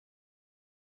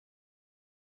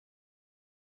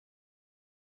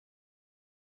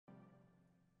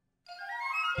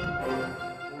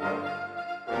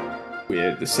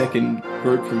We're the second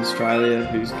group from Australia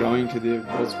who's going to the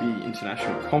WASBE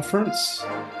International Conference.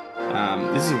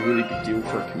 This is a really big deal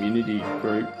for a community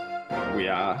group. We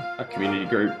are a community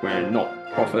group. We're a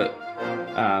not-profit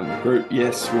group.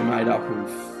 Yes, we're made up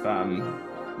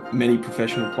of many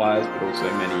professional players, but also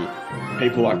many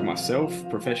people like myself,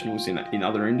 professionals in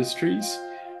other industries.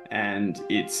 And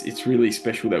it's really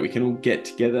special that we can all get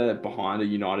together behind a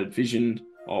united vision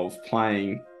of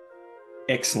playing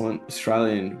excellent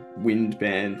Australian wind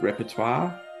band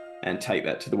repertoire and take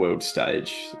that to the world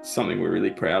stage. It's something we're really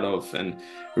proud of and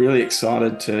really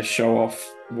excited to show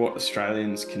off what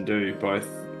Australians can do, both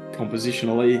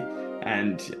compositionally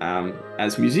and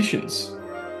as musicians.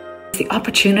 The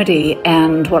opportunity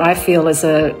and what I feel is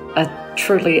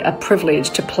truly a privilege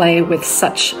to play with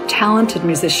such talented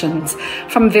musicians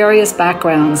from various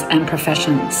backgrounds and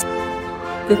professions.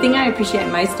 The thing I appreciate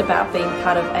most about being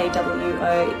part of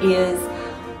AWO is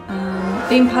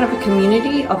being part of a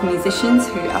community of musicians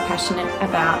who are passionate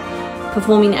about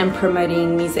performing and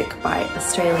promoting music by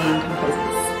Australian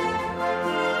composers.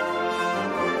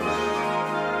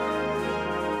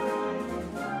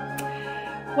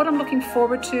 What I'm looking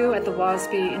forward to at the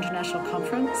WASBE International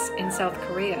Conference in South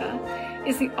Korea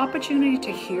is the opportunity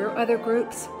to hear other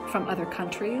groups from other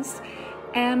countries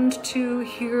and to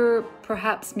hear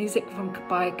perhaps music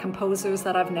by composers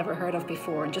that I've never heard of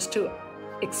before, and just to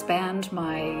expand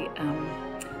my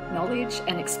knowledge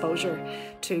and exposure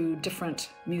to different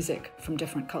music from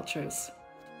different cultures.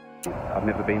 I've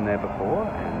never been there before,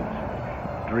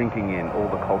 and drinking in all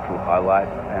the cultural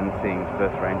highlights and seeing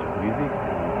diverse range of music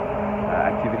and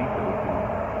activities that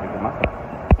we can muster.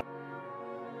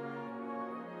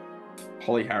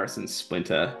 Holly Harrison's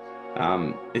Splinter,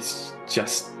 it's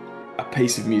just a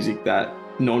piece of music that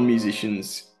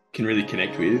non-musicians can really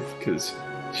connect with, because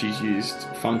she's used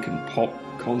funk and pop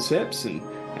concepts and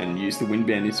used the wind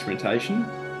band instrumentation.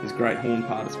 There's a great horn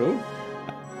part as well.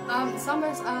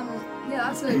 Summers, yeah,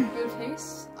 that's a good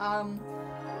piece.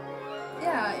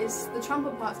 Yeah, the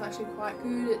trumpet part's actually quite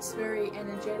good. It's very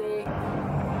energetic.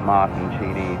 Martin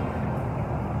Chini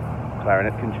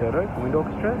clarinet concerto for wind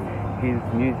orchestra. His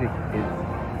music is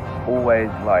always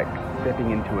like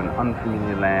stepping into an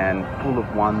unfamiliar land, full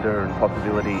of wonder and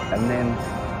possibility, and then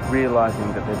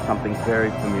realising that there's something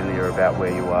very familiar about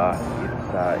where you are.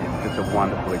 It's just a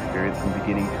wonderful experience from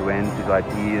beginning to end. His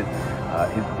ideas,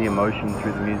 the emotion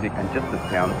through the music, and just the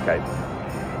soundscape.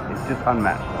 It's just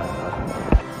unmatched.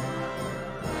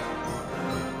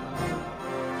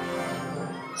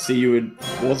 See you at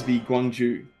WASBE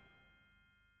Gwangju.